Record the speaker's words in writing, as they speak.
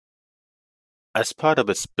As part of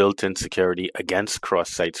its built-in security against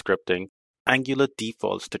cross-site scripting, Angular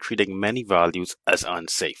defaults to treating many values as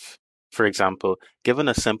unsafe. For example, given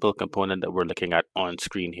a simple component that we're looking at on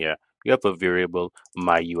screen here, we have a variable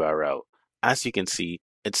myURL. As you can see,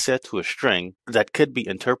 it's set to a string that could be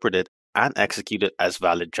interpreted and executed as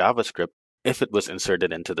valid JavaScript if it was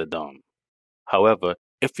inserted into the DOM. However,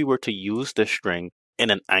 if we were to use this string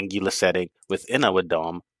in an Angular setting within our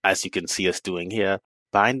DOM, as you can see us doing here,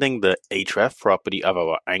 binding the href property of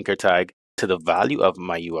our anchor tag to the value of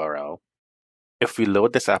myURL. If we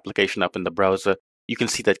load this application up in the browser, you can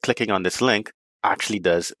see that clicking on this link actually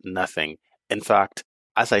does nothing. In fact,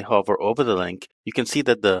 as I hover over the link, you can see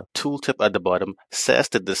that the tooltip at the bottom says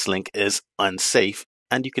that this link is unsafe,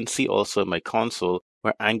 and you can see also in my console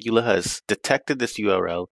where Angular has detected this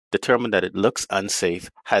URL, determined that it looks unsafe,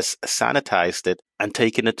 has sanitized it, and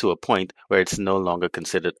taken it to a point where it's no longer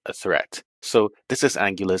considered a threat. So this is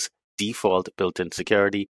Angular's default built-in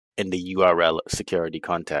security in the URL security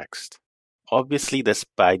context. Obviously, this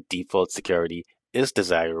by default security is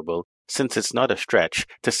desirable since it's not a stretch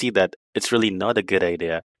to see that it's really not a good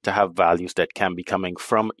idea to have values that can be coming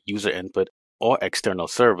from user input or external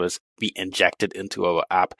servers be injected into our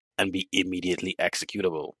app and be immediately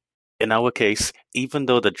executable. In our case, even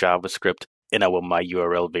though the JavaScript in our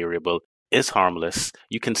myURL variable is harmless,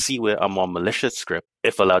 you can see where a more malicious script,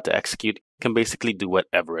 if allowed to execute, can basically do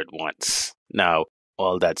whatever it wants. Now,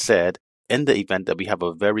 all that said, in the event that we have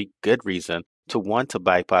a very good reason to want to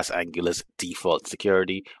bypass Angular's default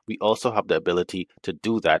security, we also have the ability to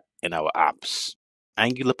do that in our apps.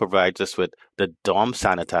 Angular provides us with the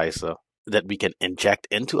DomSanitizer that we can inject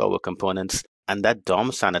into our components, and that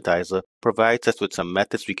DomSanitizer provides us with some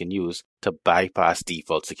methods we can use to bypass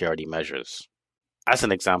default security measures. As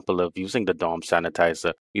an example of using the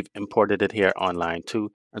DomSanitizer, we've imported it here online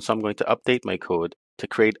too, and so I'm going to update my code to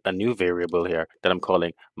create a new variable here that I'm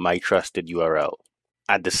calling myTrustedURL.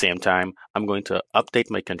 At the same time, I'm going to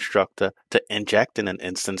update my constructor to inject in an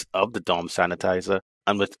instance of the DomSanitizer,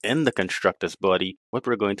 and within the constructor's body, what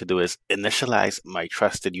we're going to do is initialize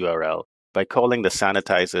myTrustedURL by calling the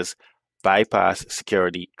sanitizer's bypass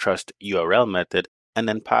security trust URL method and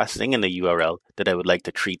then passing in a URL that I would like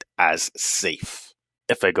to treat as safe.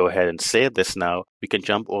 If I go ahead and save this now, we can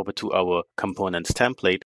jump over to our components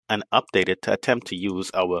template and update it to attempt to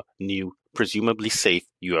use our new, presumably safe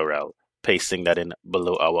URL, pasting that in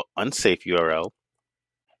below our unsafe URL.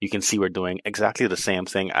 You can see we're doing exactly the same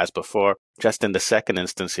thing as before, just in the second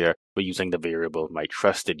instance here, we're using the variable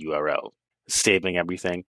myTrustedURL. Saving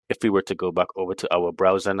everything. If we were to go back over to our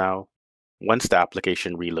browser now, once the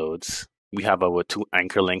application reloads, we have our two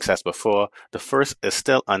anchor links as before. The first is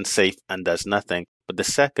still unsafe and does nothing, but the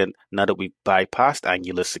second, now that we've bypassed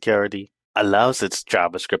Angular security, allows its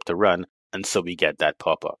JavaScript to run, and so we get that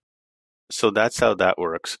pop-up. So that's how that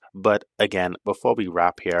works. But again, before we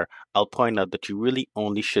wrap here, I'll point out that you really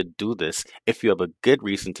only should do this if you have a good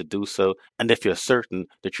reason to do so, and if you're certain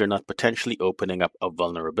that you're not potentially opening up a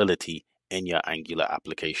vulnerability in your Angular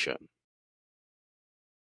application.